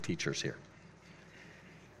teachers here.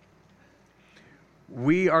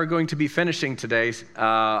 We are going to be finishing today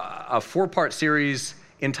a 4-part series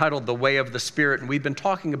entitled The Way of the Spirit, and we've been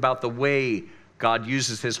talking about the way God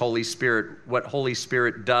uses His Holy Spirit, what Holy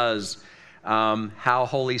Spirit does, how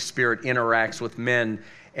Holy Spirit interacts with men,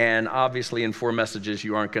 and obviously in 4 messages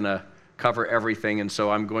you aren't going to cover everything, and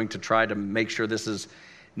so I'm going to try to make sure this is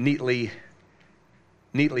neatly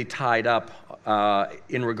tied up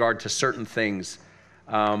in regard to certain things.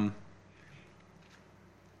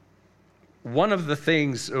 One of the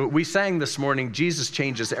things, we sang this morning, Jesus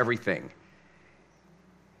changes everything.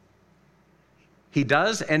 He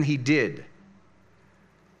does and He did.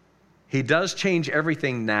 He does change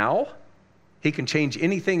everything now. He can change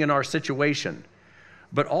anything in our situation.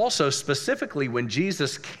 But also specifically when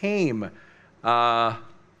Jesus came,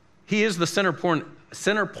 He is the center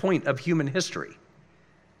point of human history.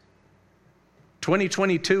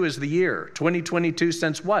 2022 is the year. 2022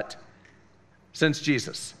 since what? Since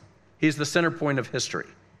Jesus. He's the center point of history.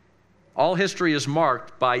 All history is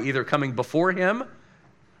marked by either coming before Him,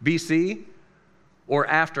 BC, or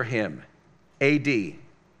after Him, AD,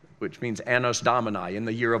 which means Annos Domini, in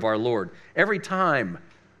the year of our Lord. Every time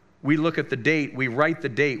we look at the date, we write the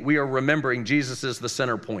date, we are remembering Jesus is the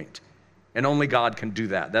center point. And only God can do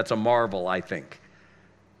that. That's a marvel, I think.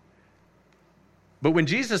 But when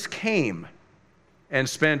Jesus came and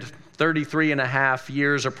spent 33 and a half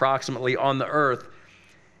years approximately on the earth,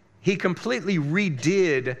 He completely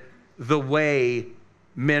redid the way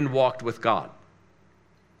men walked with God.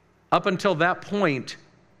 Up until that point,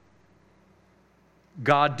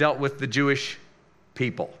 God dealt with the Jewish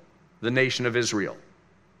people, the nation of Israel,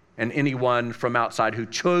 and anyone from outside who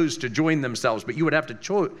chose to join themselves. But you would have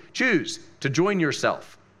to choose to join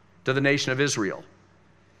yourself to the nation of Israel.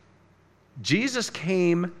 Jesus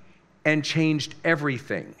came and changed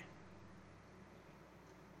everything.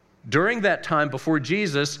 During that time before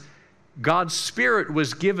Jesus, God's Spirit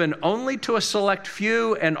was given only to a select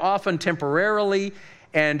few and often temporarily,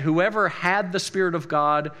 and whoever had the Spirit of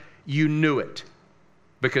God, you knew it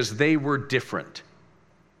because they were different.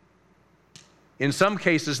 In some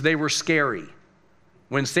cases, they were scary.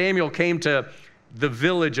 When Samuel came to the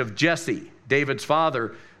village of Jesse, David's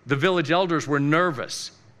father, the village elders were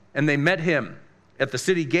nervous, and they met him at the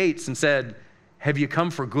city gates and said, "Have you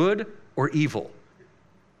come for good or evil?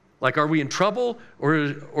 Like, are we in trouble or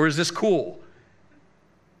is this cool?"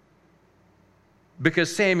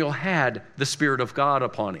 Because Samuel had the Spirit of God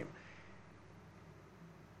upon him.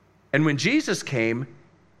 And when Jesus came,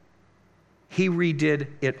 He redid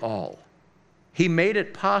it all. He made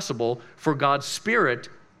it possible for God's Spirit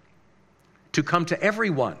to come to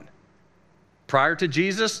everyone. Prior to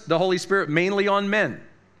Jesus, the Holy Spirit mainly on men.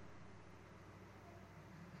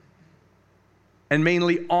 And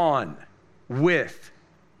mainly on, with,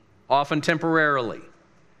 often temporarily.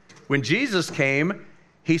 When Jesus came,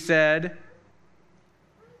 He said,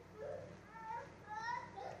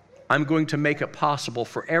 "I'm going to make it possible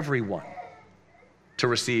for everyone to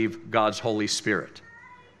receive God's Holy Spirit.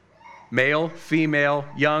 Male, female,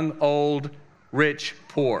 young, old, rich,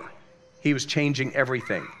 poor." He was changing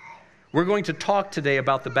everything. We're going to talk today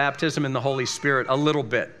about the baptism in the Holy Spirit a little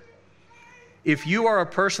bit. If you are a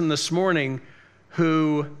person this morning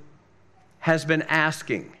who has been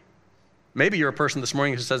asking, maybe you're a person this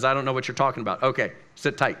morning who says, "I don't know what you're talking about." Okay,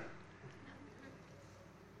 sit tight.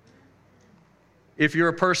 If you're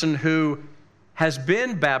a person who has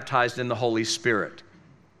been baptized in the Holy Spirit,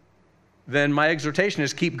 then my exhortation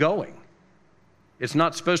is keep going. It's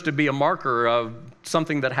not supposed to be a marker of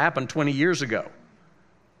something that happened 20 years ago.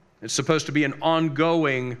 It's supposed to be an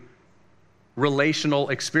ongoing relational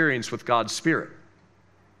experience with God's Spirit.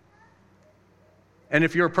 And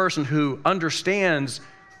if you're a person who understands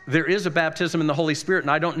there is a baptism in the Holy Spirit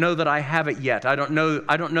and I don't know that I have it yet, I don't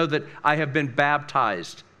know that I have been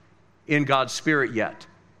baptized in God's Spirit yet,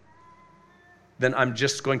 then I'm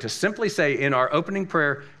just going to simply say in our opening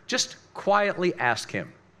prayer, just quietly ask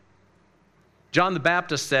Him. John the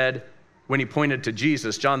Baptist said, when he pointed to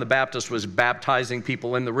Jesus, John the Baptist was baptizing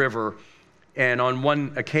people in the river, and on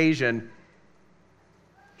one occasion,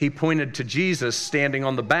 he pointed to Jesus standing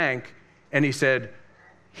on the bank, and he said,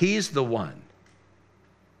 "He's the one.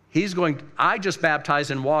 I just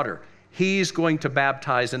baptize in water. He's going to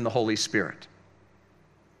baptize in the Holy Spirit."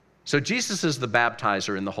 So Jesus is the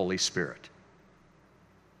baptizer in the Holy Spirit.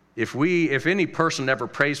 If any person ever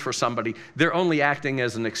prays for somebody, they're only acting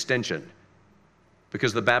as an extension,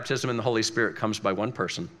 because the baptism in the Holy Spirit comes by one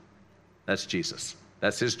person. That's Jesus.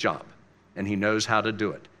 That's His job, and He knows how to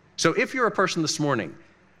do it. So if you're a person this morning,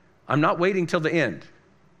 I'm not waiting till the end.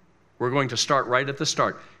 We're going to start right at the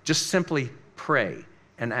start. Just simply pray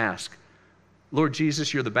and ask, Lord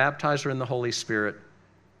Jesus, you're the baptizer in the Holy Spirit.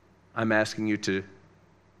 I'm asking you to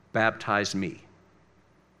baptize me.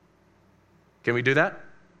 Can we do that?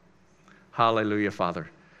 Hallelujah, Father.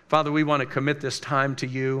 Father, we want to commit this time to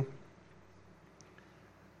you.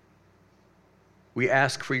 We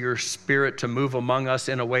ask for your Spirit to move among us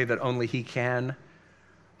in a way that only He can.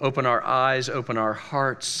 Open our eyes, open our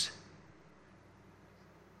hearts.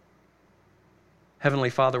 Heavenly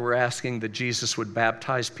Father, we're asking that Jesus would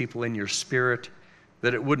baptize people in your Spirit,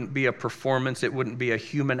 that it wouldn't be a performance, it wouldn't be a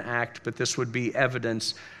human act, but this would be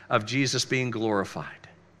evidence of Jesus being glorified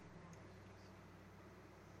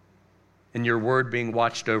and your word being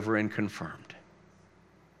watched over and confirmed.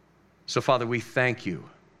 So, Father, we thank you.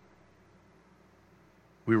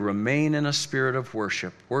 We remain in a spirit of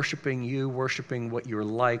worship, worshiping you, worshiping what you're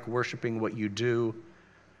like, worshiping what you do,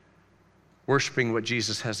 worshiping what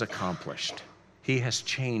Jesus has accomplished. He has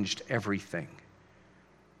changed everything.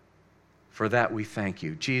 For that, we thank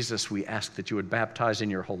you. Jesus, we ask that you would baptize in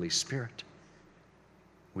your Holy Spirit.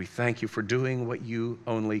 We thank you for doing what you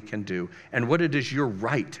only can do and what it is your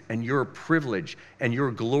right and your privilege and your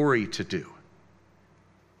glory to do.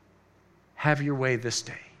 Have your way this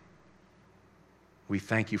day. We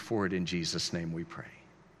thank you for it in Jesus' name we pray.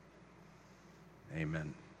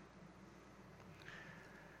 Amen.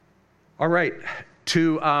 All right,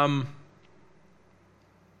 to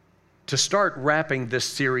start wrapping this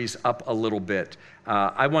series up a little bit,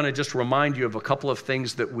 I want to just remind you of a couple of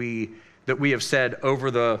things that we have said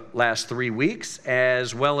over the last 3 weeks,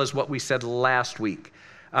 as well as what we said last week.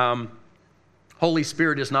 Holy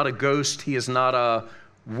Spirit is not a ghost. He is not a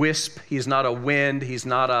wisp. He's not a wind. He's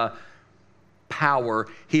not a power.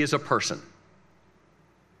 He is a person.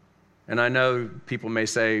 And I know people may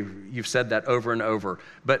say, you've said that over and over,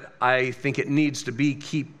 but I think it needs to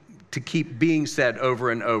keep being said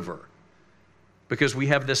over and over. Because we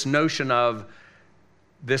have this notion of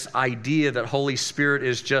this idea that Holy Spirit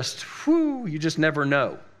is just, you just never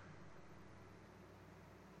know.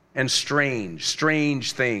 And strange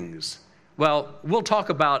things. Well, we'll talk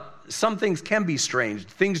about some things can be strange.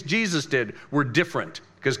 Things Jesus did were different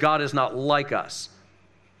because God is not like us.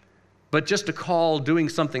 But just to call doing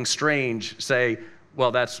something strange, say,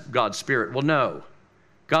 well, that's God's Spirit. Well, no.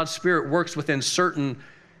 God's Spirit works within certain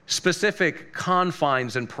specific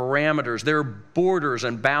confines and parameters. There are borders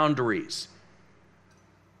and boundaries.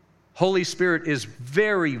 Holy Spirit is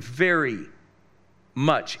very, very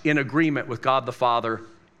much in agreement with God the Father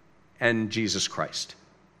and Jesus Christ.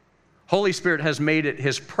 Holy Spirit has made it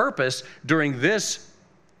his purpose during this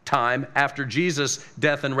time after Jesus'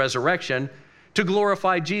 death and resurrection to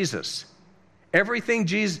glorify Jesus. Everything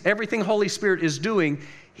Holy Spirit is doing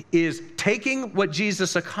is taking what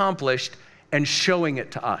Jesus accomplished and showing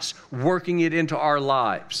it to us, working it into our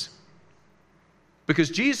lives. Because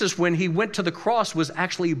Jesus, when he went to the cross, was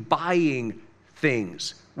actually buying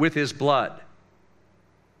things with his blood.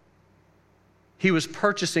 He was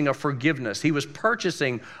purchasing a forgiveness. He was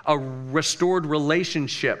purchasing a restored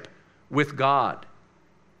relationship with God.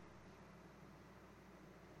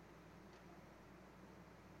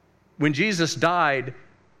 When Jesus died,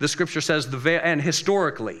 the scripture says the veil, and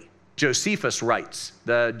historically, Josephus writes,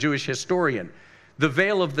 the Jewish historian, the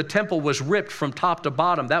veil of the temple was ripped from top to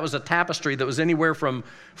bottom. That was a tapestry that was anywhere from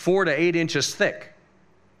 4 to 8 inches thick,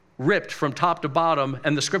 ripped from top to bottom.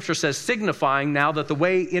 And the scripture says, signifying now that the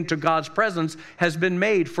way into God's presence has been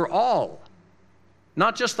made for all,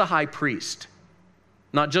 not just the high priest,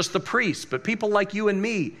 not just the priest, but people like you and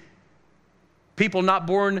me, people not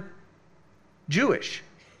born Jewish.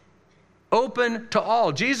 Open to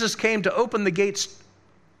all. Jesus came to open the gates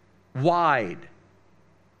wide.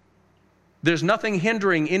 There's nothing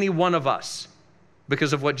hindering any one of us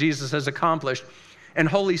because of what Jesus has accomplished. And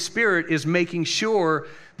Holy Spirit is making sure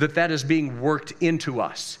that that is being worked into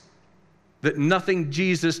us. That nothing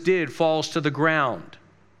Jesus did falls to the ground.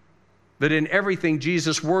 That in everything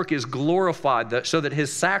Jesus' work is glorified, so that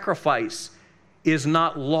his sacrifice is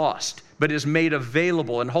not lost, but is made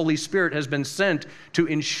available. And Holy Spirit has been sent to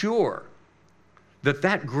ensure that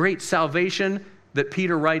that great salvation that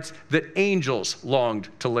Peter writes that angels longed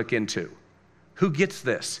to look into. Who gets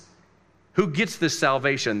this? Who gets this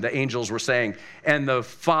salvation, the angels were saying. And the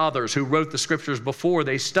fathers who wrote the scriptures before,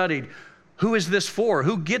 they studied, who is this for?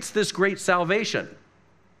 Who gets this great salvation?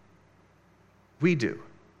 We do.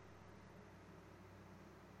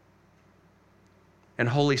 And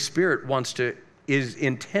Holy Spirit is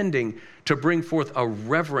intending to bring forth a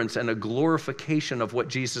reverence and a glorification of what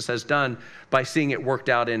Jesus has done by seeing it worked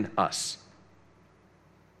out in us.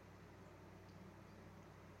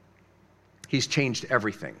 He's changed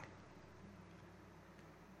everything.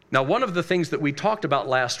 Now, one of the things that we talked about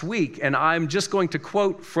last week, and I'm just going to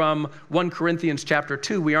quote from 1 Corinthians chapter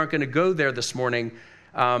 2. We aren't going to go there this morning.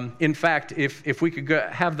 In fact, if we could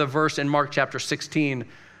have the verse in Mark chapter 16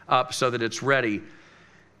 up so that it's ready.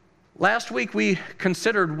 Last week, we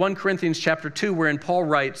considered 1 Corinthians chapter 2, wherein Paul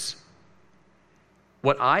writes,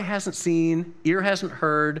 "What eye hasn't seen, ear hasn't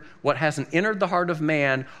heard, what hasn't entered the heart of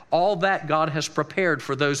man, all that God has prepared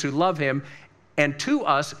for those who love him. And to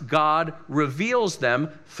us, God reveals them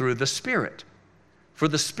through the Spirit. For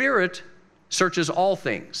the Spirit searches all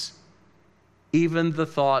things, even the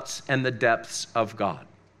thoughts and the depths of God."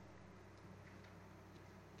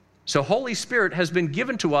 So Holy Spirit has been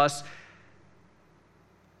given to us.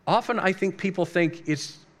 Often I think people think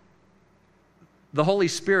the Holy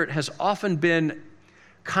Spirit has often been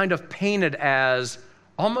kind of painted as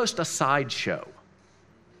almost a sideshow.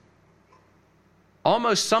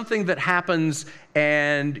 Almost something that happens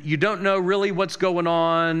and you don't know really what's going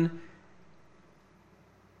on,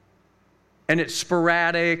 and it's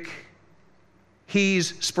sporadic.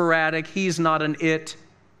 He's sporadic. He's not an it.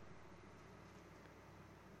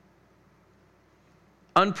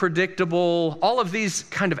 Unpredictable. All of these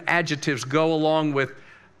kind of adjectives go along with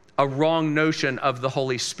a wrong notion of the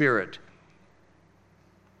Holy Spirit.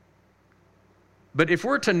 But if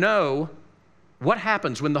we're to know what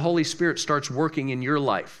happens when the Holy Spirit starts working in your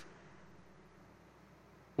life?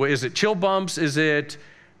 Well, is it chill bumps? Is it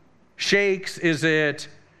shakes?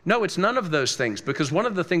 No, it's none of those things, because one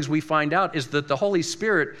of the things we find out is that the Holy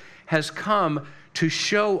Spirit has come to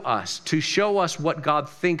show us what God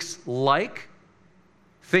thinks like,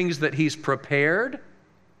 things that he's prepared.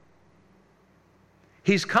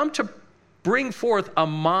 He's come to bring forth a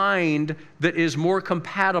mind that is more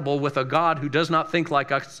compatible with a God who does not think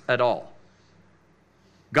like us at all.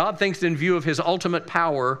 God thinks in view of his ultimate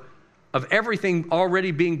power, of everything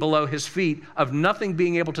already being below his feet, of nothing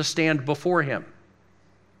being able to stand before him.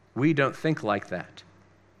 We don't think like that.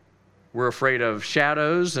 We're afraid of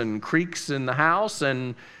shadows and creaks in the house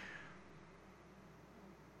and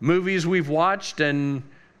movies we've watched and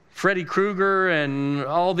Freddy Krueger and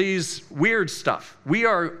all these weird stuff. We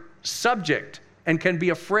are subject and can be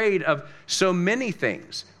afraid of so many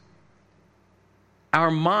things.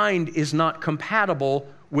 Our mind is not compatible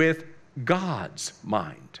with God's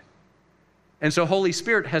mind. And so Holy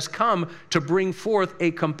Spirit has come to bring forth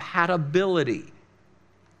a compatibility.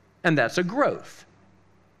 And that's a growth.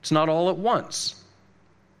 It's not all at once.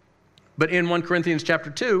 But in 1 Corinthians chapter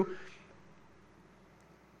 2,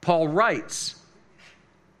 Paul writes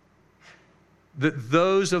that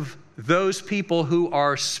those people who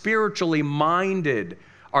are spiritually minded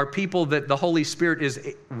are people that the Holy Spirit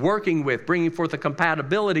is working with, bringing forth a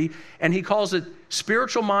compatibility, and he calls it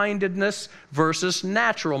spiritual mindedness versus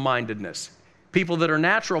natural mindedness. People that are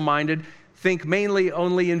natural minded think mainly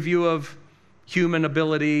only in view of human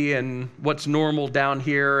ability and what's normal down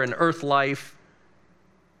here and earth life.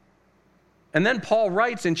 And then Paul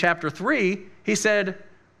writes in chapter 3, he said,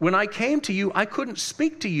 "When I came to you, I couldn't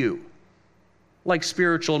speak to you like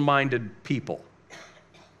spiritual-minded people.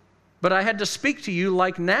 But I had to speak to you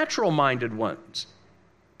like natural-minded ones.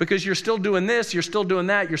 Because you're still doing this, you're still doing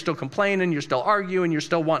that, you're still complaining, you're still arguing, you're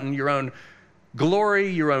still wanting your own glory,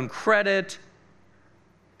 your own credit."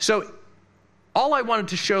 So all I wanted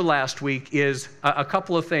to show last week is a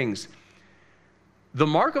couple of things. The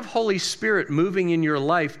mark of Holy Spirit moving in your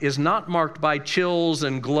life is not marked by chills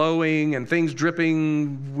and glowing and things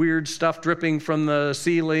dripping, weird stuff dripping from the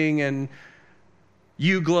ceiling and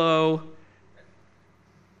you glow.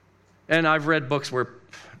 And I've read books where,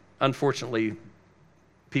 unfortunately,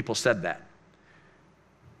 people said that.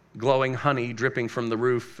 Glowing honey dripping from the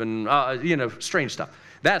roof and, strange stuff.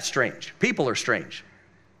 That's strange. People are strange.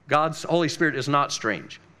 God's Holy Spirit is not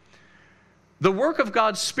strange. The work of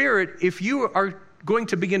God's Spirit, if you are going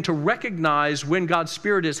to begin to recognize when God's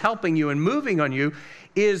Spirit is helping you and moving on you,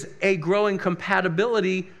 is a growing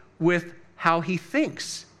compatibility with how he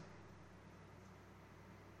thinks.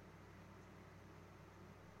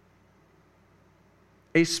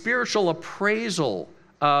 A spiritual appraisal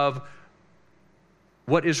of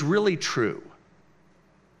what is really true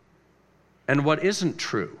and what isn't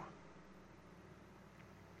true.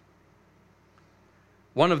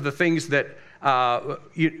 One of the things that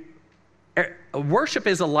worship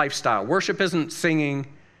is a lifestyle. Worship isn't singing.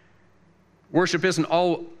 Worship isn't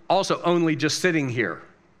also only just sitting here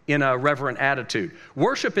in a reverent attitude.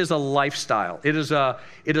 Worship is a lifestyle. It is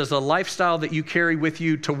a lifestyle that you carry with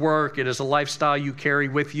you to work. It is a lifestyle you carry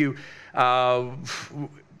with you on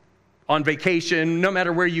vacation, no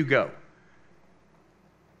matter where you go.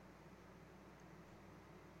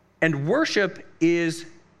 And worship is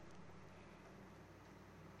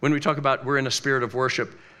When we talk about we're in a spirit of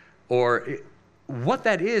worship, or what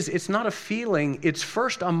that is, it's not a feeling, it's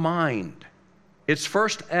first a mind. It's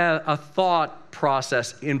first a thought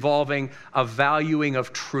process involving a valuing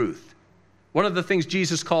of truth. One of the things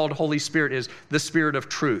Jesus called Holy Spirit is the Spirit of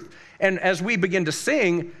truth. And as we begin to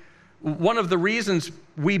sing, one of the reasons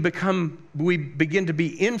we begin to be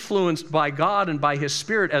influenced by God and by His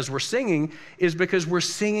Spirit as we're singing is because we're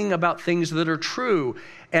singing about things that are true,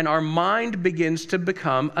 and our mind begins to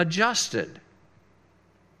become adjusted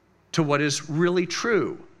to what is really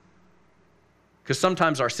true. Because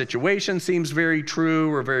sometimes our situation seems very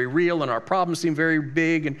true or very real, and our problems seem very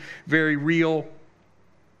big and very real.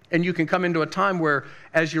 And you can come into a time where,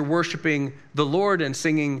 as you're worshiping the Lord and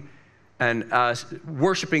singing and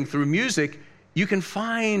worshiping through music, you can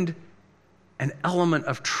find an element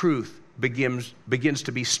of truth begins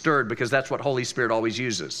to be stirred, because that's what Holy Spirit always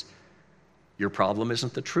uses. Your problem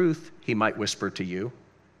isn't the truth, He might whisper to you.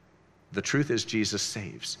 The truth is Jesus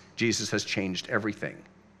saves. Jesus has changed everything.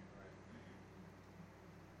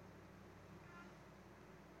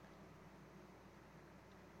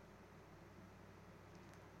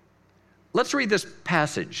 Let's read this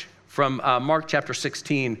passage from Mark chapter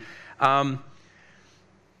 16. A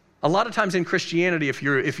lot of times in Christianity, if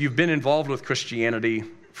you've been involved with Christianity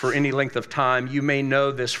for any length of time, you may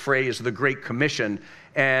know this phrase, the Great Commission.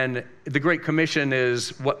 And the Great Commission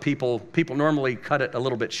is what people normally cut it a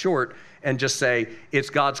little bit short and just say it's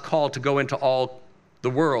God's call to go into all the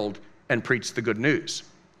world and preach the good news.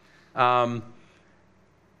 I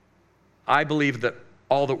believe that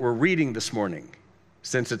all that we're reading this morning,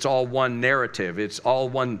 since it's all one narrative, it's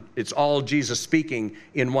all Jesus speaking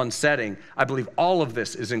in one setting, I believe all of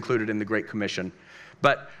this is included in the Great Commission.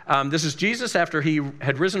 But this is Jesus after He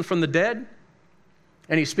had risen from the dead,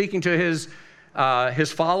 and He's speaking to His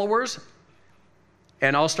followers.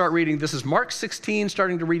 And I'll start reading. This is Mark 16,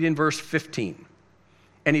 starting to read in verse 15.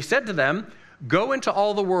 And He said to them, "Go into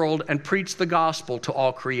all the world and preach the gospel to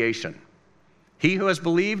all creation. He who has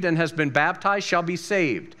believed and has been baptized shall be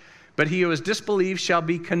saved, but he who has disbelieved shall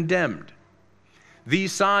be condemned.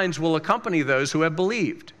 These signs will accompany those who have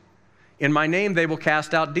believed. In my name they will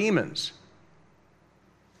cast out demons."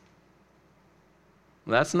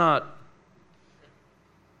 Well, that's not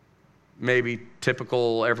maybe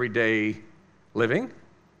typical everyday living.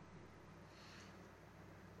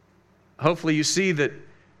 Hopefully you see that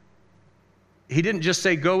He didn't just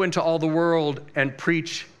say, go into all the world and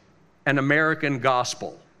preach an American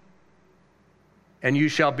gospel, and you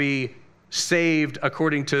shall be saved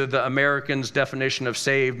according to the American's definition of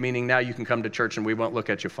saved, meaning now you can come to church and we won't look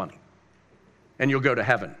at you funny, and you'll go to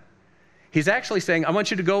heaven. He's actually saying, I want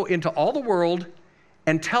you to go into all the world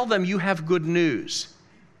and tell them you have good news.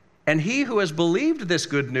 And he who has believed this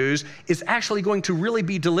good news is actually going to really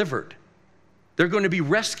be delivered. They're going to be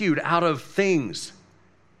rescued out of things.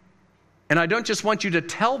 And I don't just want you to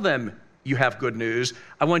tell them you have good news.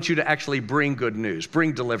 I want you to actually bring good news,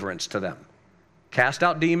 bring deliverance to them. Cast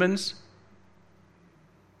out demons.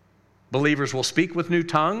 Believers will speak with new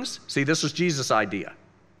tongues. See, this was Jesus' idea.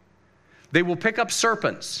 They will pick up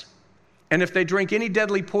serpents, and if they drink any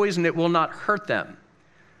deadly poison, it will not hurt them.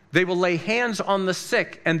 They will lay hands on the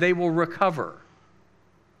sick, and they will recover.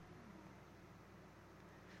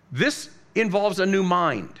 This involves a new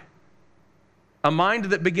mind, a mind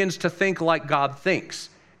that begins to think like God thinks,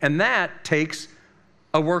 and that takes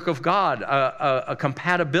a work of God, a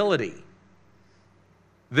compatibility.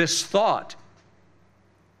 This thought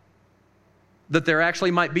that there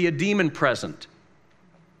actually might be a demon present,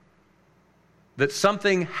 that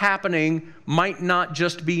something happening might not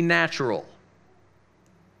just be natural.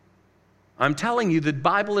 I'm telling you, the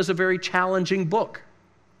Bible is a very challenging book.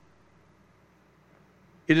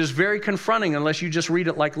 It is very confronting unless you just read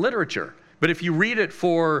it like literature. But if you read it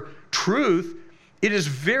for truth, it is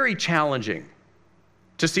very challenging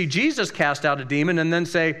to see Jesus cast out a demon and then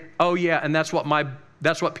say, oh yeah, and that's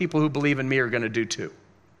what people who believe in me are going to do too.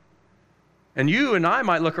 And you and I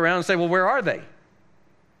might look around and say, well, where are they?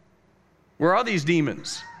 Where are these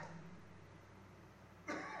demons?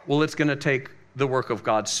 Well, it's going to take the work of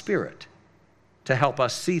God's Spirit to help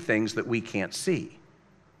us see things that we can't see,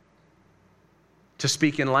 to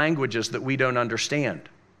speak in languages that we don't understand,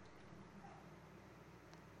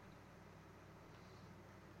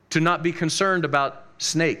 to not be concerned about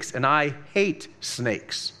snakes. And I hate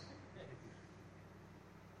snakes.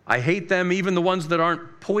 I hate them, even the ones that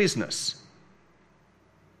aren't poisonous.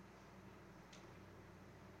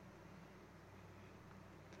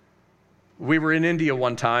 We were in India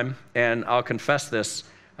one time, and I'll confess this,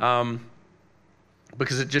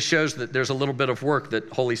 because it just shows that there's a little bit of work that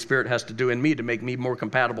Holy Spirit has to do in me to make me more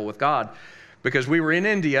compatible with God. because we were in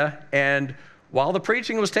India, and while the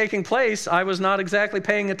preaching was taking place, I was not exactly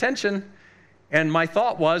paying attention. And my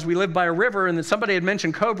thought was, we lived by a river, and then somebody had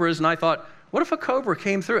mentioned cobras, and I thought, what if a cobra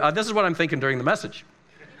came through? This is what I'm thinking during the message.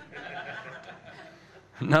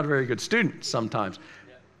 Not a very good student sometimes.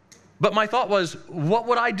 But my thought was, what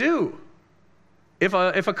would I do if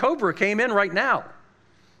a cobra came in right now?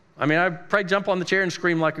 I mean, I'd probably jump on the chair and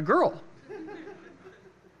scream like a girl.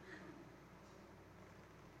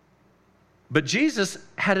 But Jesus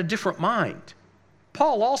had a different mind.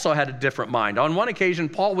 Paul also had a different mind. On one occasion,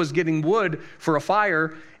 Paul was getting wood for a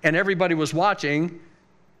fire, and everybody was watching,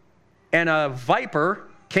 and a viper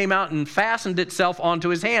came out and fastened itself onto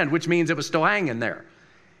his hand, which means it was still hanging there.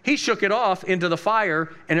 He shook it off into the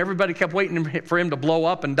fire, and everybody kept waiting for him to blow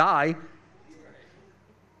up and die.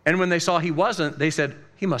 And when they saw he wasn't, they said,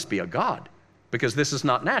 he must be a god, because this is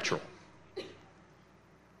not natural.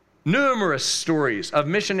 Numerous stories of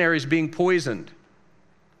missionaries being poisoned.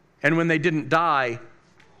 And when they didn't die,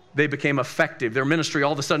 they became effective. Their ministry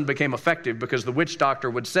all of a sudden became effective because the witch doctor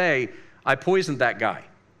would say, I poisoned that guy.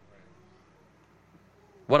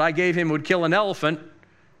 What I gave him would kill an elephant,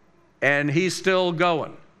 and he's still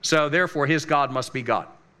going. So therefore, his God must be God.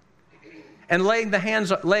 And laying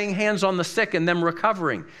hands on the sick and them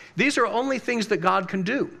recovering. These are only things that God can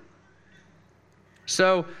do.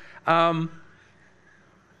 So,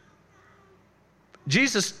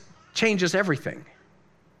 Jesus changes everything.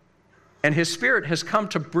 And his Spirit has come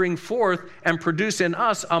to bring forth and produce in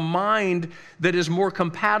us a mind that is more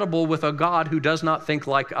compatible with a God who does not think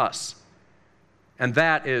like us. And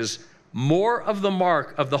that is more of the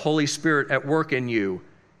mark of the Holy Spirit at work in you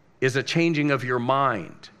is a changing of your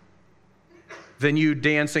mind than you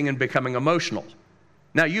dancing and becoming emotional.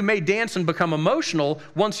 Now, you may dance and become emotional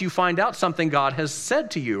once you find out something God has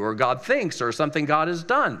said to you or God thinks or something God has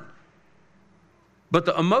done. But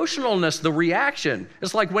the emotionalness, the reaction,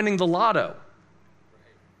 it's like winning the lotto.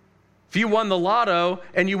 If you won the lotto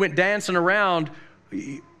and you went dancing around,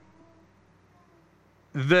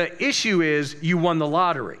 the issue is you won the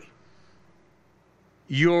lottery.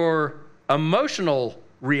 Your emotional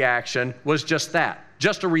reaction was just that,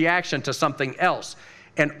 just a reaction to something else.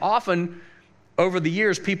 And often, over the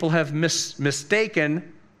years, people have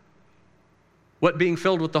mistaken what being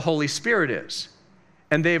filled with the Holy Spirit is.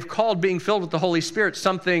 And they've called being filled with the Holy Spirit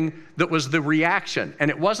something that was the reaction,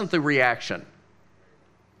 and it wasn't the reaction.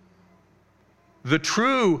 The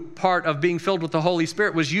true part of being filled with the Holy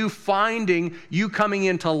Spirit was you coming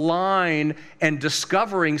into line and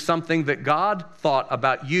discovering something that God thought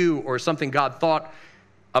about you or something God thought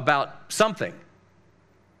about something.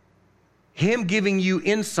 Him giving you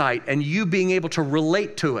insight and you being able to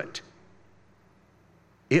relate to it.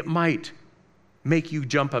 It might make you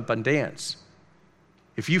jump up and dance.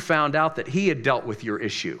 If you found out that he had dealt with your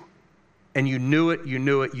issue and you knew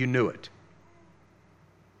it.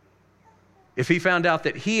 If he found out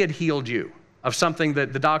that he had healed you of something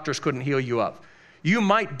that the doctors couldn't heal you of, you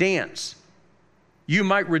might dance, you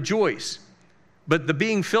might rejoice, but the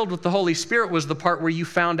being filled with the Holy Spirit was the part where you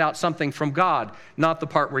found out something from God, not the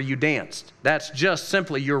part where you danced. That's just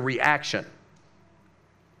simply your reaction.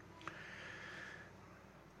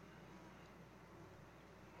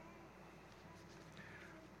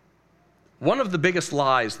 One of the biggest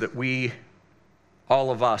lies that all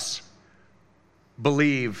of us,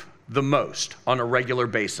 believe the most on a regular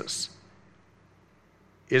basis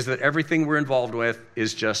is that everything we're involved with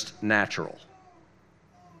is just natural.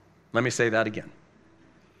 Let me say that again.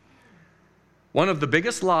 One of the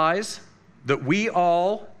biggest lies that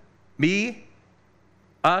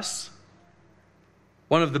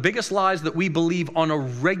one of the biggest lies that we believe on a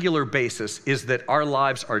regular basis is that our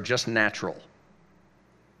lives are just natural.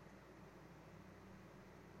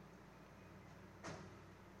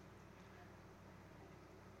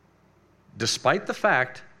 Despite the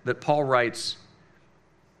fact that Paul writes,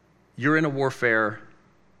 you're in a warfare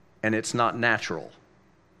and it's not natural.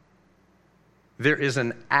 There is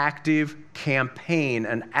an active campaign,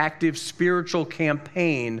 an active spiritual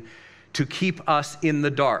campaign to keep us in the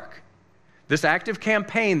dark. This active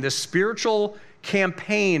campaign, this spiritual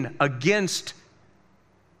campaign against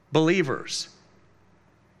believers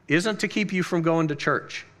isn't to keep you from going to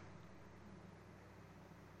church.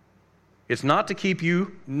 It's not to keep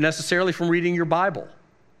you necessarily from reading your Bible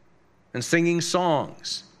and singing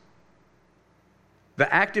songs.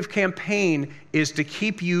 The active campaign is to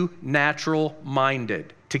keep you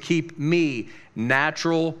natural-minded, to keep me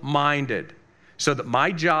natural-minded, so that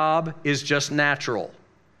my job is just natural.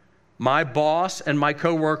 My boss and my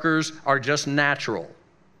coworkers are just natural.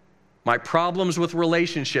 My problems with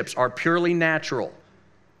relationships are purely natural.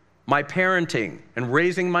 My parenting and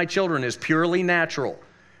raising my children is purely natural.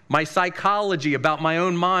 My psychology about my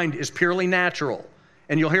own mind is purely natural.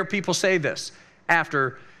 And you'll hear people say this.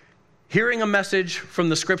 After hearing a message from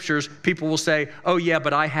the scriptures, people will say, oh yeah,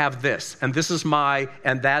 but I have this, and this is my,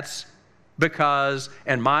 and that's because,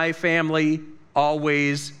 and my family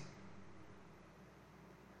always.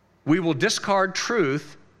 We will discard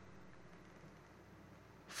truth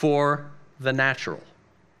for the natural.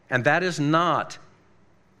 And that is not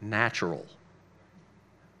natural.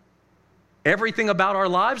 Everything about our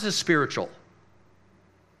lives is spiritual.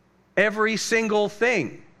 Every single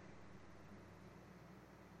thing.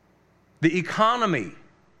 The economy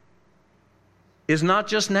is not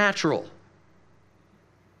just natural.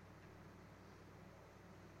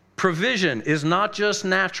 Provision is not just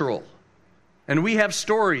natural. And we have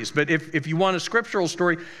stories, but if you want a scriptural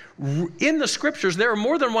story, in the scriptures, there are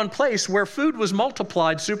more than one place where food was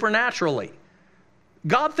multiplied supernaturally.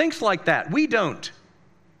 God thinks like that. We don't.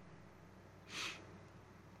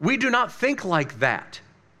 We do not think like that.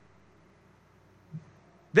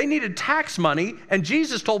 They needed tax money, and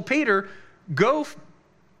Jesus told Peter, go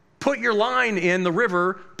put your line in the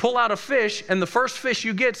river, pull out a fish, and the first fish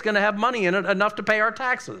you get is going to have money in it, enough to pay our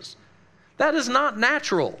taxes. That is not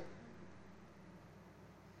natural.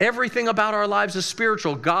 Everything about our lives is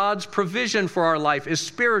spiritual. God's provision for our life is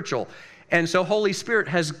spiritual. And so Holy Spirit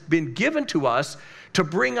has been given to us to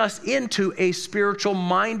bring us into a spiritual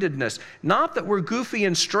mindedness. Not that we're goofy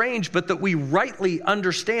and strange, but that we rightly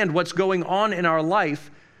understand what's going on in our life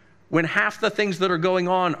when half the things that are going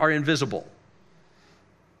on are invisible.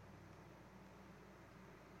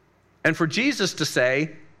 And for Jesus to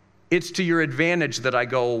say, it's to your advantage that I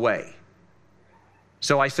go away.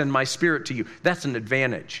 So I send my Spirit to you. That's an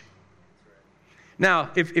advantage. Now,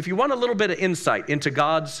 if you want a little bit of insight into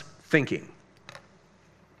God's thinking,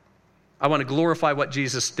 I want to glorify what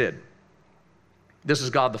Jesus did. This is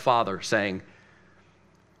God the Father saying,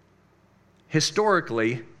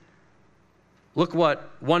 historically, look what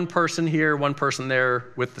one person here, one person there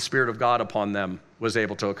with the Spirit of God upon them was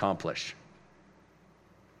able to accomplish.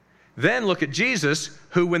 Then look at Jesus,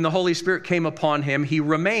 who when the Holy Spirit came upon him, he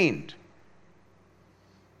remained.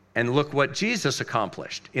 And look what Jesus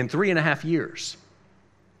accomplished in 3.5 years.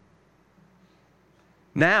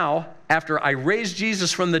 Now, after I raised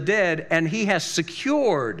Jesus from the dead, and he has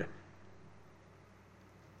secured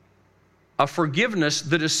a forgiveness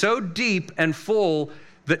that is so deep and full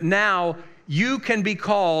that now you can be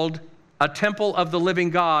called a temple of the living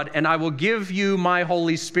God, and I will give you my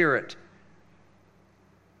Holy Spirit.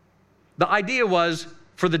 The idea was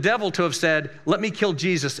for the devil to have said, let me kill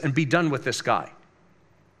Jesus and be done with this guy.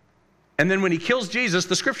 And then when he kills Jesus,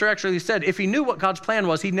 the scripture actually said, if he knew what God's plan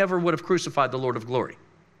was, he never would have crucified the Lord of glory.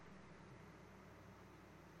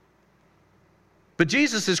 But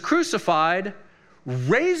Jesus is crucified,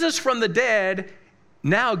 raises from the dead,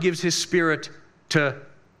 now gives his Spirit to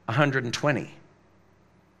 120.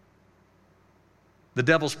 The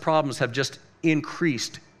devil's problems have just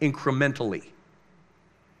increased incrementally.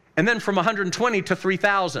 And then from 120 to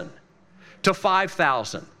 3,000, to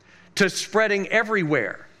 5,000, to spreading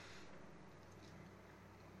everywhere.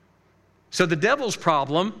 So the devil's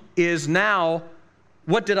problem is now,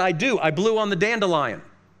 what did I do? I blew on the dandelion.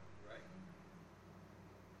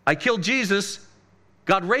 I killed Jesus,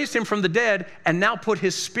 God raised him from the dead, and now put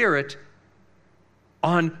his Spirit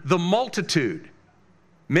on the multitude.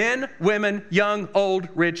 Men, women, young, old,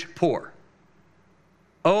 rich, poor.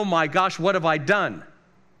 Oh my gosh, what have I done?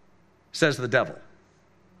 Says the devil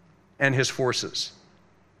and his forces.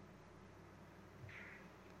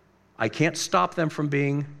 I can't stop them from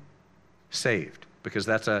being saved because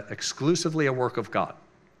that's exclusively a work of God.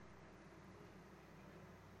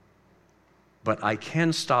 But I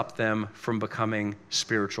can stop them from becoming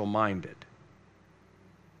spiritual minded.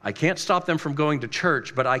 I can't stop them from going to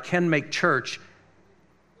church, but I can make church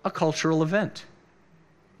a cultural event.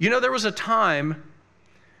 You know, there was a time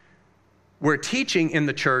where teaching in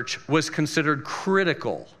the church was considered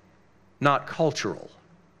critical, not cultural.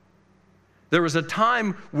 There was a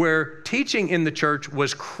time where teaching in the church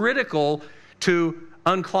was critical to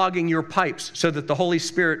unclogging your pipes so that the Holy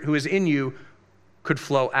Spirit who is in you could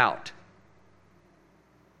flow out.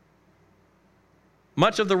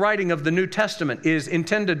 Much of the writing of the New Testament is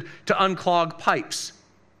intended to unclog pipes.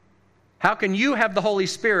 How can you have the Holy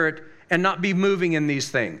Spirit and not be moving in these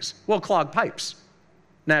things? Well, clog pipes.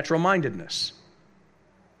 Natural mindedness.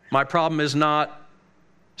 My problem is not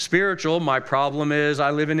spiritual. My problem is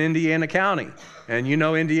I live in Indiana County. And you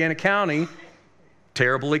know Indiana County,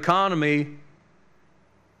 terrible economy,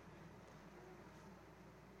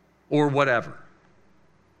 or whatever.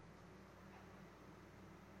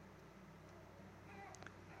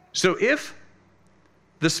 So if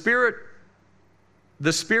the spirits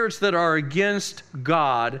that are against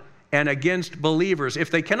God and against believers,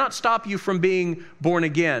 if they cannot stop you from being born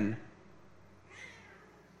again,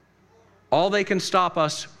 all they can stop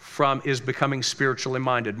us from is becoming spiritually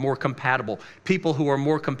minded, more compatible, people who are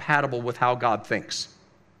more compatible with how God thinks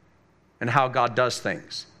and how God does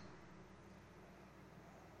things.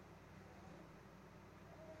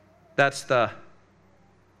 That's the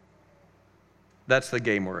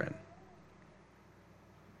game we're in.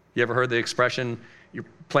 You ever heard the expression, you're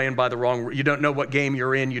playing by the wrong, you don't know what game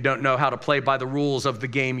you're in, you don't know how to play by the rules of the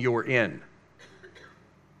game you're in.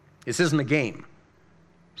 This isn't a game.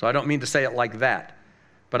 So I don't mean to say it like that,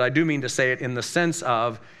 but I do mean to say it in the sense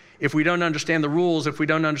of, if we don't understand the rules, if we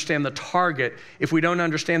don't understand the target, if we don't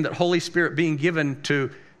understand that Holy Spirit being given to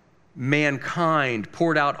mankind,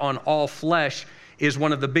 poured out on all flesh, is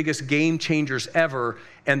one of the biggest game changers ever,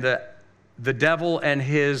 and the devil and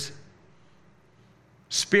his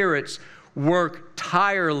spirits work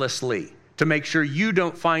tirelessly to make sure you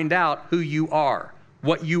don't find out who you are,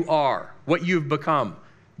 what you've become,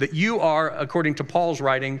 that you are, according to Paul's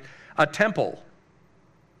writing, a temple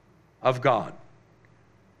of God.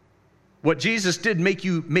 What Jesus did made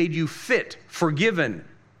you fit, forgiven,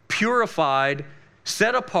 purified,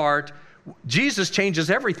 set apart. Jesus changes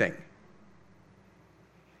everything.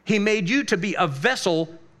 He made you to be a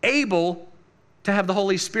vessel able to have the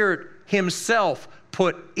Holy Spirit himself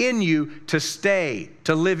put in you to stay,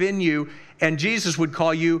 to live in you. And Jesus would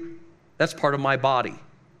call you, that's part of my body.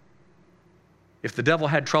 If the devil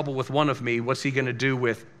had trouble with one of me, what's he going to do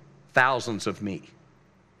with thousands of me?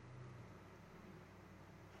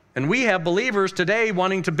 And we have believers today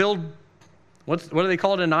wanting to build, what do they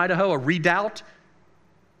call it in Idaho, a redoubt?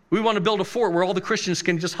 We want to build a fort where all the Christians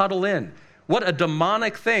can just huddle in. What a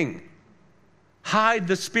demonic thing. Hide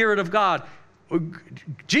the Spirit of God.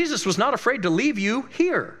 Jesus was not afraid to leave you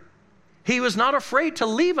here. He was not afraid to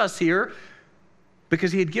leave us here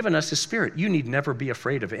because he had given us his Spirit. You need never be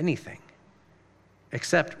afraid of anything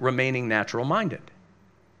except remaining natural-minded.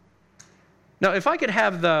 Now, if I could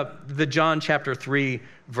have the John chapter 3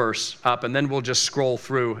 verse up, and then we'll just scroll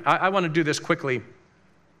through. I want to do this quickly.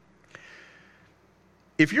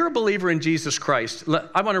 If you're a believer in Jesus Christ,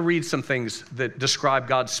 I want to read some things that describe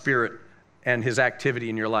God's Spirit and his activity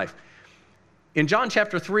in your life. In John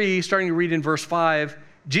chapter 3, starting to read in verse 5,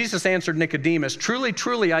 Jesus answered Nicodemus, "Truly,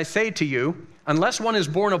 truly, I say to you, unless one is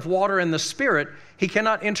born of water and the Spirit, he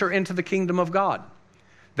cannot enter into the kingdom of God.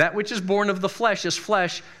 That which is born of the flesh is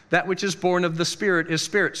flesh. That which is born of the Spirit is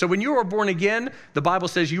spirit." So when you are born again, the Bible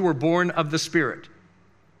says you were born of the Spirit.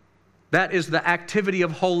 That is the activity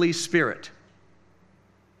of Holy Spirit.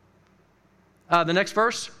 The next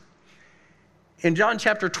verse. In John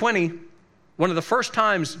chapter 20, one of the first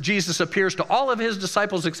times Jesus appears to all of his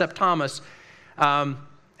disciples except Thomas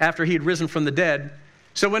after he had risen from the dead.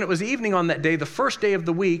 So when it was evening on that day, the first day of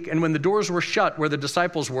the week, and when the doors were shut where the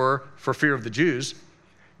disciples were for fear of the Jews,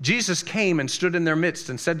 Jesus came and stood in their midst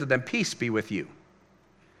and said to them, "Peace be with you."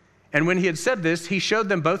 And when he had said this, he showed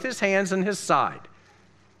them both his hands and his side,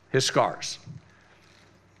 his scars.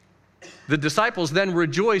 The disciples then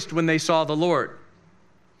rejoiced when they saw the Lord.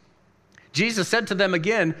 Jesus said to them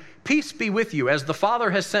again, "Peace be with you. As the Father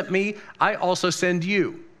has sent me, I also send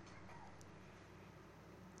you."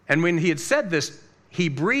 And when he had said this, he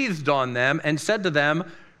breathed on them and said to them,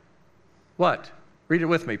 what? Read it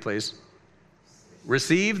with me, please.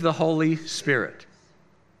 Receive the Holy Spirit.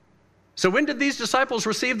 So when did these disciples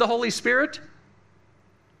receive the Holy Spirit?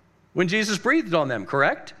 When Jesus breathed on them,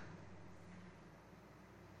 correct?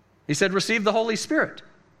 He said, receive the Holy Spirit.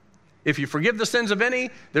 If you forgive the sins of any,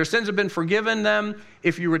 their sins have been forgiven them.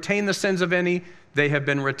 If you retain the sins of any, they have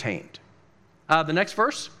been retained. The next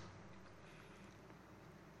verse.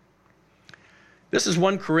 This is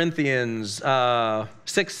 1 Corinthians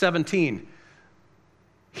 6:17.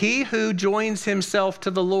 He who joins himself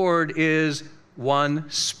to the Lord is one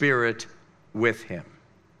spirit with him.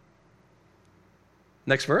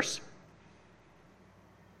 Next verse.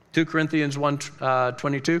 2 Corinthians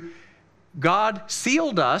 1:22. God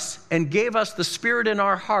sealed us and gave us the Spirit in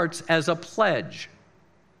our hearts as a pledge.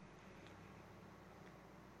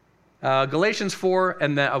 Galatians 4,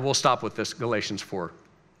 and then we'll stop with this, Galatians 4,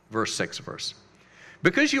 verse 6 verse.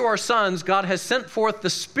 Because you are sons, God has sent forth the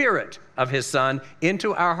Spirit of his Son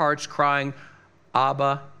into our hearts, crying,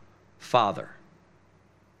 Abba, Father.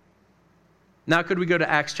 Now could we go to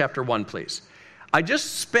Acts chapter 1, please? I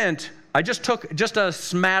just took just a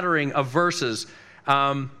smattering of verses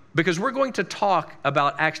because we're going to talk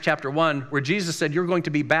about Acts chapter 1, where Jesus said, you're going to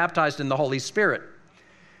be baptized in the Holy Spirit.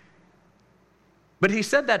 But he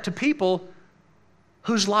said that to people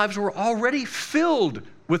whose lives were already filled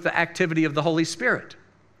with the activity of the Holy Spirit.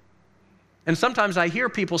 And sometimes I hear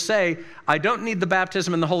people say, I don't need the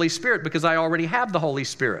baptism in the Holy Spirit because I already have the Holy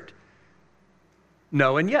Spirit.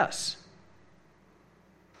 No and yes.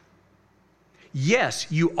 Yes,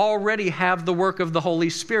 you already have the work of the Holy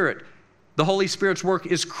Spirit. The Holy Spirit's work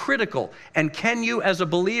is critical. And can you, as a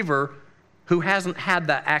believer who hasn't had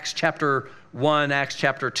the Acts chapter 1, Acts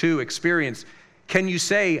chapter 2 experience, can you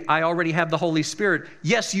say, I already have the Holy Spirit?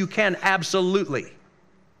 Yes, you can, absolutely.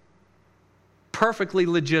 Perfectly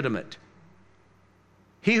legitimate.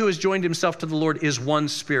 He who has joined himself to the Lord is one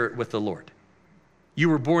spirit with the Lord. You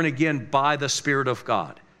were born again by the Spirit of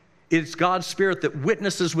God. It's God's Spirit that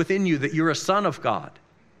witnesses within you that you're a son of God.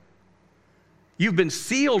 You've been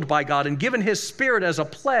sealed by God and given His Spirit as a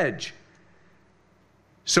pledge.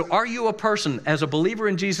 So are you a person, as a believer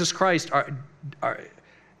in Jesus Christ,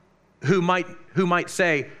 who might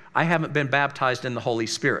say, I haven't been baptized in the Holy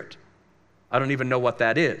Spirit? I don't even know what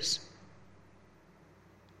that is.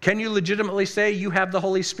 Can you legitimately say you have the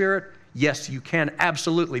Holy Spirit? Yes, you can,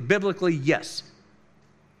 absolutely. Biblically, yes.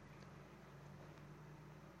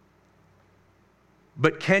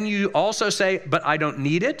 But can you also say, but I don't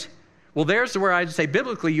need it? Well, there's where I'd say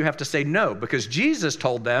biblically you have to say no, because Jesus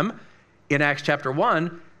told them in Acts chapter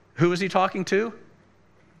 1, who was He talking to?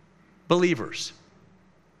 Believers.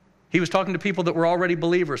 He was talking to people that were already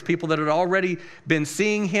believers, people that had already been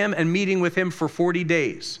seeing Him and meeting with Him for 40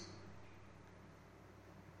 days.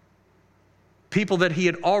 People that He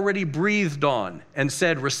had already breathed on and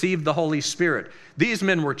said, receive the Holy Spirit. These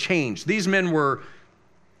men were changed. These men were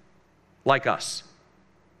like us,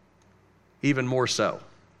 even more so.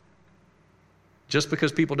 Just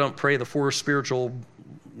because people don't read the 4 spiritual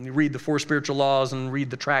laws and read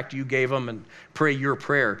the tract you gave them and pray your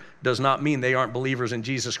prayer does not mean they aren't believers in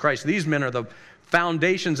Jesus Christ. These men are the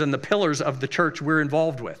foundations and the pillars of the church we're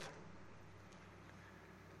involved with.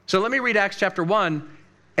 So let me read Acts chapter 1.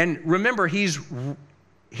 And remember, he's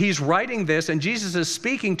writing this, and Jesus is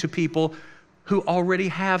speaking to people who already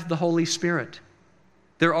have the Holy Spirit.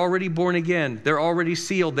 They're already born again. They're already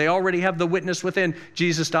sealed. They already have the witness within.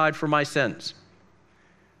 Jesus died for my sins.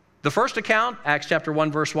 The first account, Acts chapter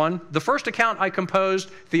 1, verse 1, the first account I composed,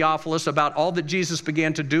 Theophilus, about all that Jesus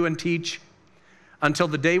began to do and teach until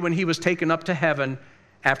the day when He was taken up to heaven,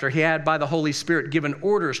 after He had, by the Holy Spirit, given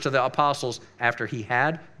orders to the apostles, after He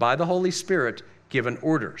had, by the Holy Spirit, given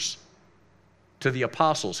orders to the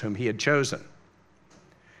apostles whom He had chosen.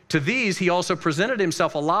 To these He also presented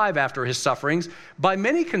Himself alive after His sufferings by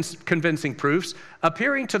many convincing proofs,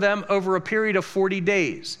 appearing to them over a period of 40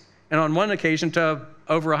 days, and on one occasion to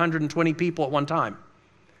over 120 people at one time.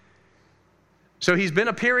 So He's been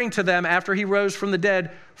appearing to them after He rose from the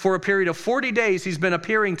dead. For a period of 40 days, He's been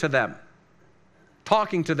appearing to them,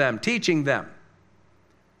 talking to them, teaching them,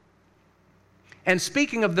 and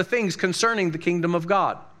speaking of the things concerning the kingdom of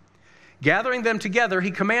God. Gathering them together, He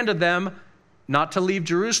commanded them not to leave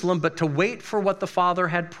Jerusalem, but to wait for what the Father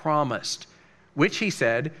had promised, which He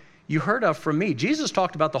said, you heard of from me. Jesus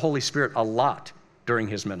talked about the Holy Spirit a lot during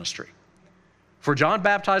His ministry. For John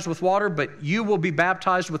baptized with water, but you will be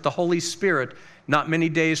baptized with the Holy Spirit not many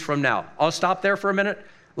days from now. I'll stop there for a minute.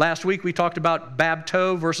 Last week we talked about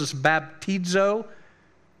bapto versus baptizo,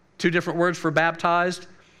 2 different words for baptized.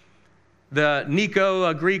 The Nico,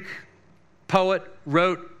 a Greek poet,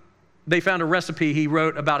 they found a recipe he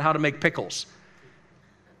wrote about how to make pickles.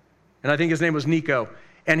 And I think his name was Nico.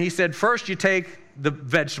 And he said, first you take the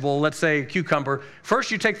vegetable, let's say cucumber. First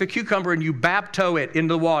you take the cucumber and you bapto it in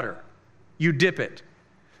the water. You dip it.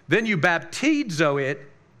 Then you baptizo it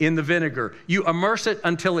in the vinegar. You immerse it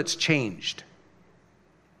until it's changed.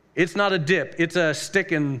 It's not a dip. It's a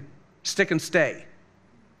stick and stay.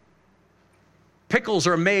 Pickles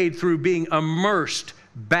are made through being immersed,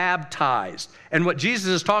 baptized. And what Jesus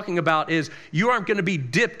is talking about is you aren't going to be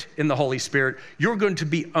dipped in the Holy Spirit. You're going to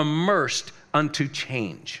be immersed unto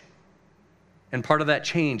change. And part of that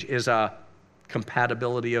change is a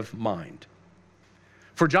compatibility of mind.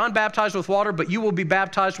 For John baptized with water, but you will be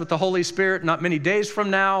baptized with the Holy Spirit not many days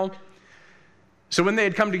from now. So when they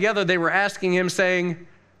had come together, they were asking Him, saying,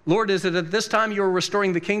 Lord, is it at this time you are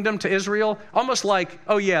restoring the kingdom to Israel? Almost like,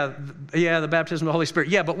 oh yeah, the baptism of the Holy Spirit.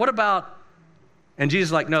 Yeah, but what about... And Jesus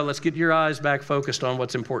is like, no, let's get your eyes back focused on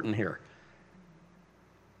what's important here.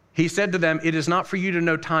 He said to them, it is not for you to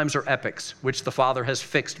know times or epochs, which the Father has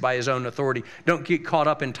fixed by His own authority. Don't get caught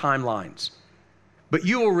up in timelines. But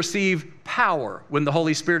you will receive power when the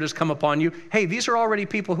Holy Spirit has come upon you. Hey, these are already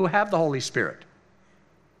people who have the Holy Spirit.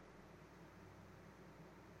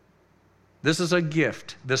 This is a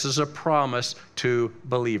gift. This is a promise to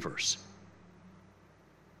believers.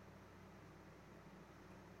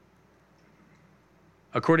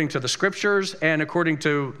 according to the scriptures and according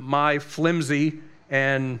to my flimsy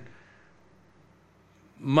and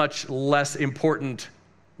much less important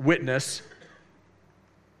witness,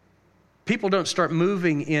 people don't start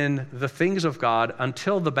moving in the things of God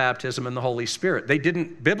until the baptism in the Holy Spirit. They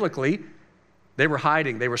didn't biblically. They were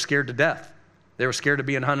hiding. They were scared to death. They were scared of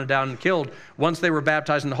being hunted down and killed. Once they were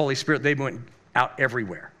baptized in the Holy Spirit, they went out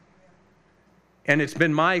everywhere. And it's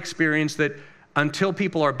been my experience that until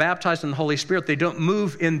people are baptized in the Holy Spirit, they don't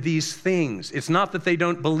move in these things. It's not that they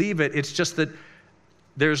don't believe it. It's just that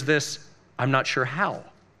there's this, I'm not sure how.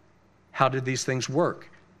 How did these things work?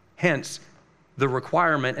 Hence, the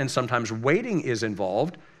requirement, and sometimes waiting is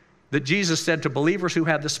involved, that Jesus said to believers who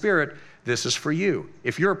had the Spirit, this is for you.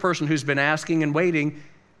 If you're a person who's been asking and waiting,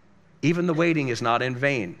 even the waiting is not in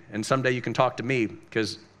vain. And someday you can talk to me,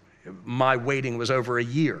 because my waiting was over a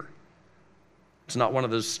year. It's not one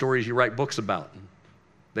of those stories you write books about.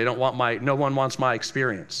 No one wants my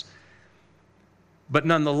experience. But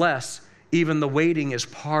nonetheless, even the waiting is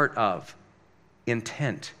part of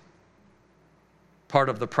intent, part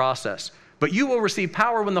of the process. But you will receive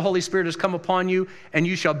power when the Holy Spirit has come upon you, and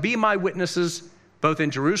you shall be my witnesses both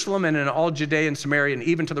in Jerusalem and in all Judea and Samaria and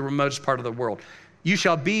even to the remotest part of the world. You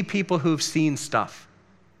shall be people who've seen stuff.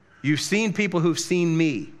 You've seen people who've seen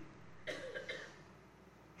me.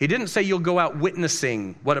 He didn't say you'll go out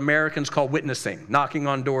witnessing, what Americans call witnessing, knocking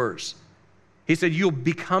on doors. He said you'll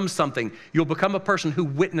become something. You'll become a person who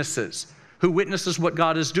witnesses what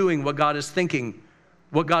God is doing, what God is thinking,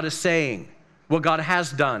 what God is saying, what God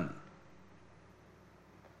has done.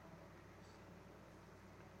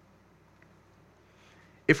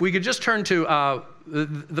 If we could just turn to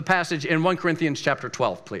the passage in 1 Corinthians chapter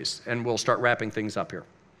 12, please, and we'll start wrapping things up here.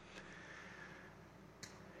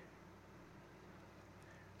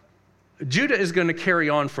 Judah is going to carry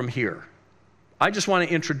on from here. I just want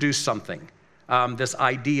to introduce something, this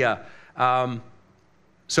idea.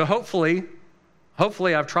 So hopefully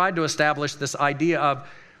I've tried to establish this idea of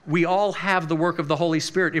we all have the work of the Holy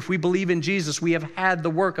Spirit. If we believe in Jesus, we have had the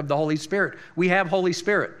work of the Holy Spirit. We have Holy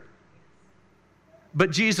Spirit.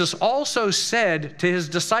 But Jesus also said to his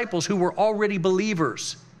disciples who were already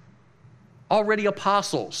believers, already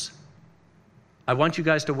apostles, I want you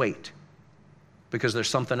guys to wait because there's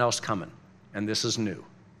something else coming, and this is new.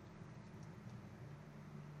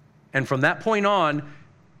 And from that point on,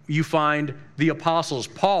 you find the apostles.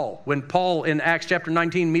 Paul, when Paul in Acts chapter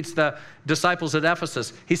 19 meets the disciples at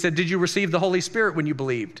Ephesus, he said, did you receive the Holy Spirit when you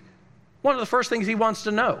believed? One of the first things he wants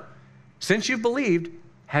to know, since you've believed,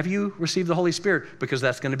 have you received the Holy Spirit? Because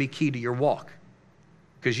that's going to be key to your walk.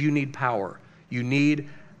 Because you need power. You need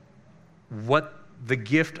what the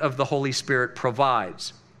gift of the Holy Spirit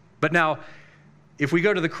provides. But now, if we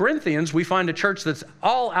go to the Corinthians, we find a church that's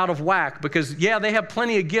all out of whack because, yeah, they have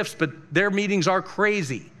plenty of gifts, but their meetings are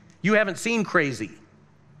crazy. You haven't seen crazy.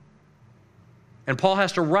 And Paul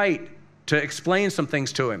has to write to explain some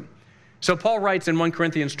things to him. So Paul writes in 1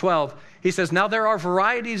 Corinthians 12, he says, now there are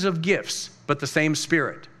varieties of gifts, but the same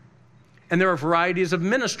Spirit. And there are varieties of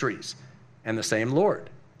ministries, and the same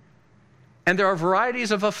Lord. And there are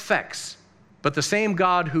varieties of effects, but the same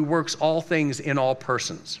God who works all things in all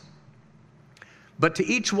persons. But to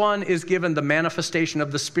each one is given the manifestation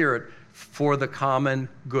of the Spirit for the common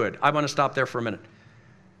good. I want to stop there for a minute.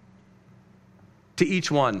 To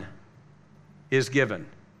each one is given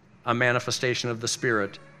a manifestation of the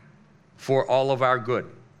Spirit for all of our good.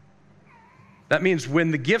 That means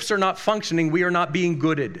when the gifts are not functioning, we are not being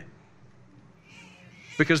gooded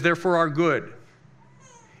because they're for our good.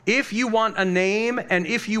 If you want a name and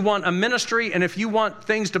if you want a ministry and if you want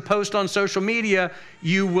things to post on social media,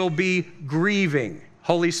 you will be grieving.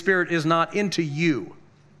 Holy Spirit is not into you.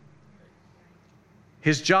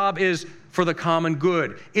 His job is for the common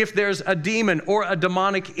good. If there's a demon or a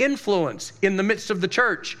demonic influence in the midst of the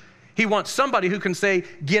church, he wants somebody who can say,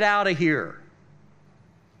 get out of here.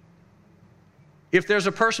 If there's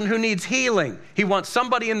a person who needs healing, he wants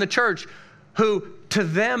somebody in the church who, to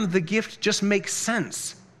them, the gift just makes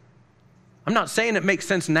sense. I'm not saying it makes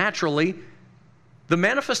sense naturally. The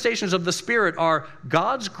manifestations of the Spirit are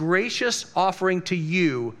God's gracious offering to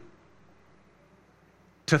you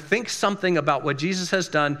to think something about what Jesus has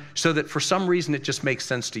done so that for some reason it just makes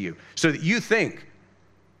sense to you. So that you think,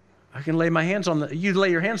 I can lay my hands on you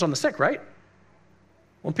lay your hands on the sick, right?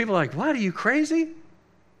 Well, people are like, what, are you crazy?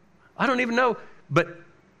 I don't even know. But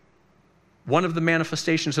one of the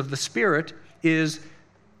manifestations of the Spirit is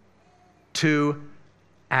to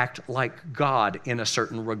act like God in a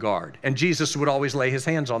certain regard. And Jesus would always lay his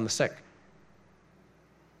hands on the sick.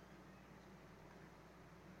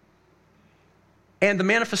 And the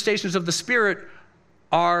manifestations of the Spirit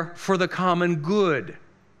are for the common good,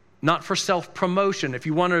 not for self-promotion. If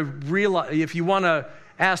you want to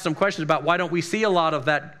ask some questions about why don't we see a lot of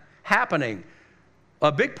that happening,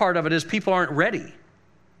 a big part of it is people aren't ready.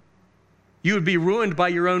 You would be ruined by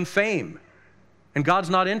your own fame, and God's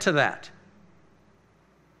not into that.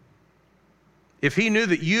 If he knew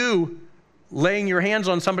that you laying your hands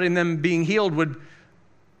on somebody and them being healed would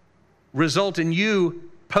result in you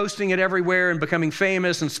posting it everywhere and becoming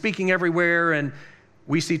famous and speaking everywhere, and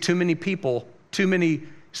we see too many people, too many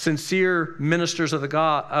sincere ministers of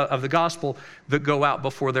the gospel that go out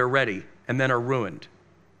before they're ready and then are ruined.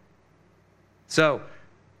 So,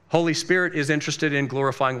 Holy Spirit is interested in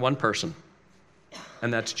glorifying one person,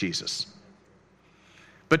 and that's Jesus.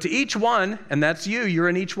 But to each one, and that's you, you're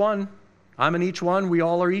in each one, I'm in each one, we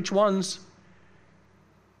all are each ones.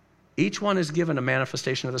 Each one is given a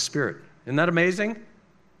manifestation of the Spirit. Isn't that amazing?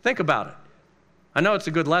 Think about it. I know it's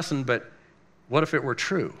a good lesson, but what if it were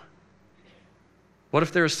true? What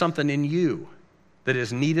if there is something in you that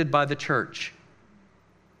is needed by the church?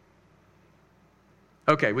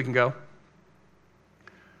 Okay, we can go.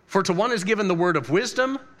 For to one is given the word of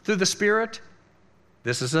wisdom through the Spirit.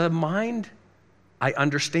 This is a mind. I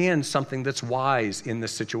understand something that's wise in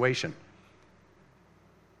this situation.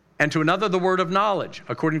 And to another, the word of knowledge,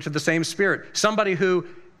 according to the same Spirit. Somebody who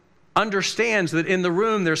understands that in the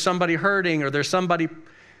room there's somebody hurting, or there's somebody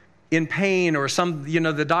in pain, or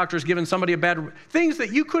the doctor's given somebody a bad, things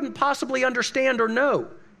that you couldn't possibly understand or know.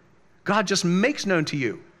 God just makes known to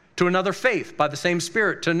you. To another, faith by the same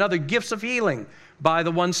Spirit. To another, gifts of healing by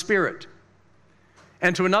the one Spirit.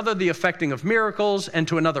 And to another, the effecting of miracles. And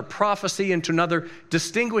to another, prophecy. And to another,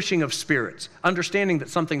 distinguishing of spirits. Understanding that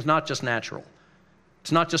something's not just natural.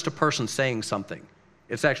 It's not just a person saying something.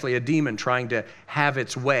 It's actually a demon trying to have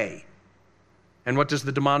its way. And what does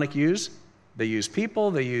the demonic use? They use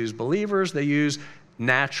people, they use believers, they use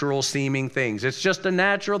natural seeming things. It's just a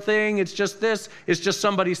natural thing, it's just this, it's just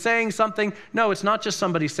somebody saying something. No, it's not just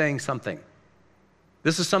somebody saying something.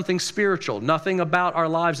 This is something spiritual. Nothing about our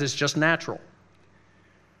lives is just natural.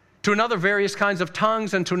 To another, various kinds of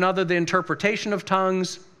tongues, and to another, the interpretation of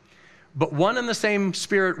tongues. But one and the same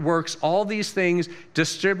Spirit works all these things,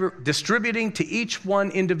 distributing to each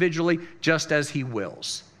one individually just as he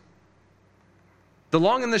wills. The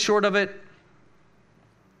long and the short of it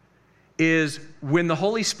is when the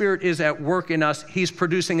Holy Spirit is at work in us, he's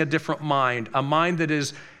producing a different mind, a mind that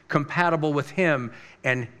is compatible with him,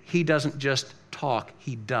 and he doesn't just talk,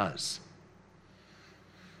 he does.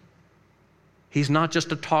 He's not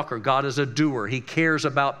just a talker. God is a doer. He cares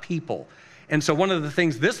about people. And so one of the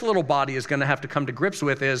things this little body is going to have to come to grips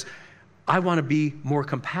with is, I want to be more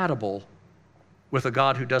compatible with a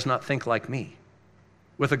God who does not think like me,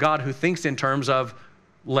 with a God who thinks in terms of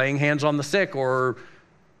laying hands on the sick or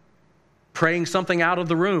praying something out of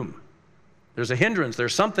the room. There's a hindrance.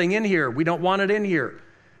 There's something in here. We don't want it in here.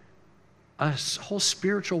 A whole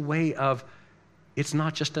spiritual way of, it's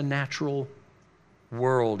not just a natural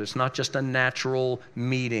world. It's not just a natural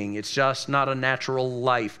meeting. It's just not a natural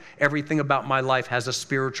life. Everything about my life has a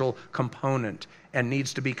spiritual component and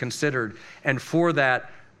needs to be considered. And for that,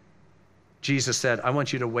 Jesus said, I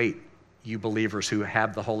want you to wait, you believers who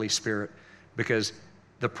have the Holy Spirit, because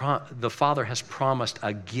the Father has promised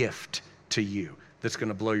a gift to you that's going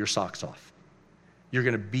to blow your socks off. You're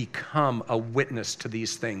going to become a witness to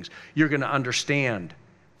these things. You're going to understand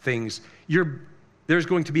things. There's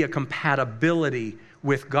going to be a compatibility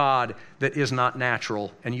with God that is not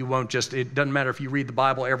natural, and you won't just, it doesn't matter if you read the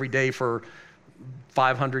Bible every day for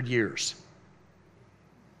 500 years.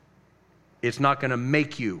 It's not going to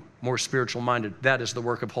make you more spiritual minded. That is the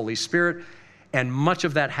work of Holy Spirit, and much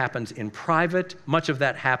of that happens in private. Much of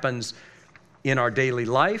that happens in our daily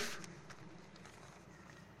life.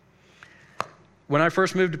 When I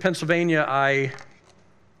first moved to Pennsylvania, I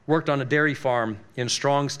worked on a dairy farm in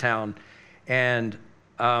Strongstown, and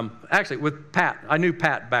actually with Pat. I knew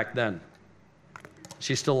Pat back then.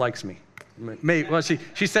 She still likes me. Well,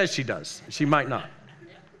 she says she does. She might not.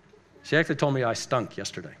 She actually told me I stunk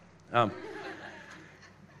yesterday. I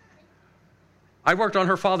worked on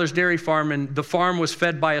her father's dairy farm, and the farm was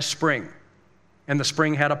fed by a spring, and the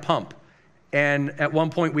spring had a pump. And at one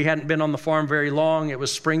point, we hadn't been on the farm very long. It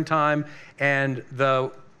was springtime, and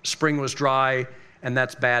the spring was dry, and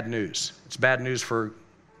that's bad news. It's bad news for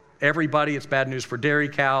everybody. It's bad news for dairy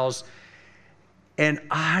cows. And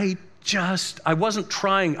I wasn't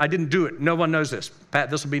trying. I didn't do it. No one knows this. Pat,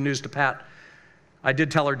 this will be news to Pat. I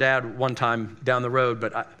did tell her dad one time down the road,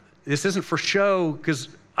 but this isn't for show, because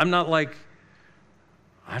I'm not like,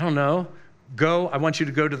 I don't know, I want you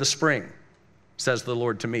to go to the spring, says the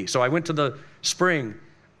Lord to me. So I went to the spring,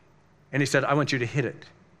 And he said, I want you to hit it.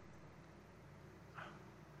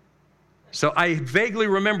 So I vaguely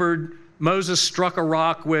remembered Moses struck a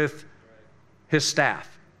rock with his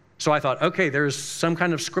staff. So I thought, okay, there's some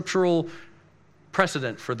kind of scriptural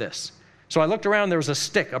precedent for this. So I looked around, there was a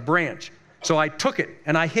stick, a branch. So I took it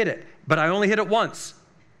and I hit it, but I only hit it once.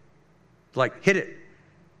 Like, hit it.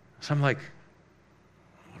 So I'm like,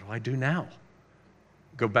 what do I do now?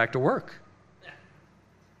 Go back to work.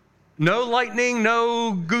 No lightning,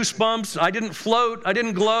 no goosebumps. I didn't float. I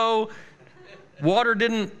didn't glow. Water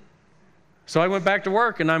didn't. So I went back to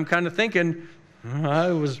work, and I'm kind of thinking,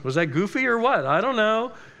 was that goofy or what? I don't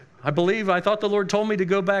know. I thought the Lord told me to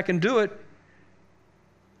go back and do it.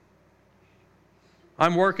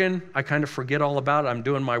 I'm working. I kind of forget all about it. I'm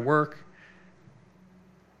doing my work.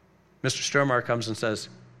 Mr. Strohmeyer comes and says,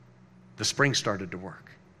 the spring started to work.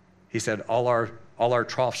 He said, all our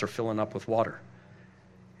troughs are filling up with water.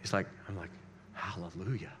 I'm like,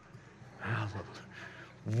 hallelujah. Hallelujah.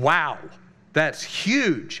 Wow, that's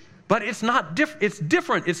huge. But it's not it's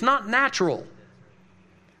different. It's not natural.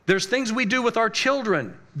 There's things we do with our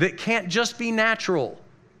children that can't just be natural.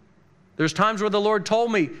 There's times where the Lord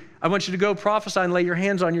told me, I want you to go prophesy and lay your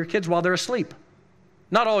hands on your kids while they're asleep.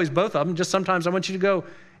 Not always both of them, just sometimes I want you to go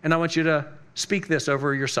and I want you to speak this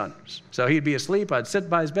over your son. So he'd be asleep, I'd sit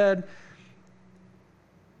by his bed.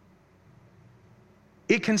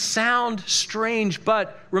 It can sound strange,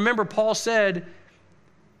 but remember Paul said,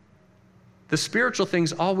 the spiritual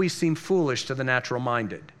things always seem foolish to the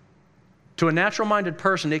natural-minded. To a natural-minded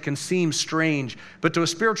person, it can seem strange, but to a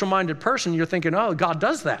spiritual-minded person, you're thinking, oh, God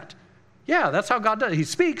does that. Yeah, that's how God does it. He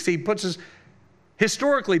speaks, he puts his,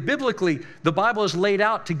 historically, biblically, the Bible is laid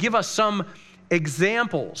out to give us some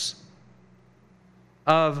examples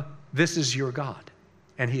of this is your God,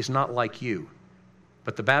 and he's not like you.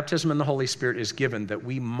 But the baptism in the Holy Spirit is given that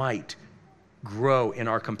we might grow in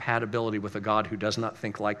our compatibility with a God who does not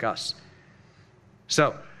think like us.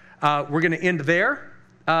 So we're going to end there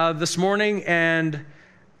this morning. And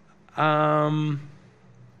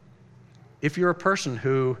if you're a person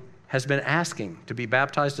who has been asking to be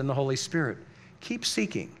baptized in the Holy Spirit, keep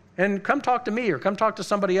seeking. And come talk to me or come talk to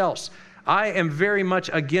somebody else. I am very much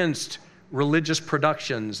against religious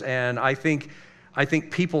productions, and I think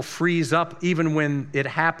people freeze up even when it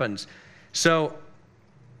happens. So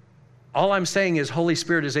all I'm saying is Holy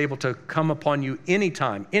Spirit is able to come upon you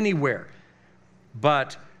anytime, anywhere.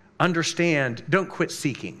 But understand, don't quit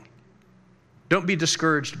seeking. Don't be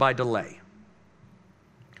discouraged by delay.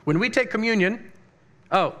 When we take communion,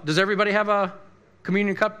 does everybody have a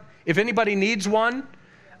communion cup? If anybody needs one,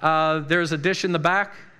 there's a dish in the back.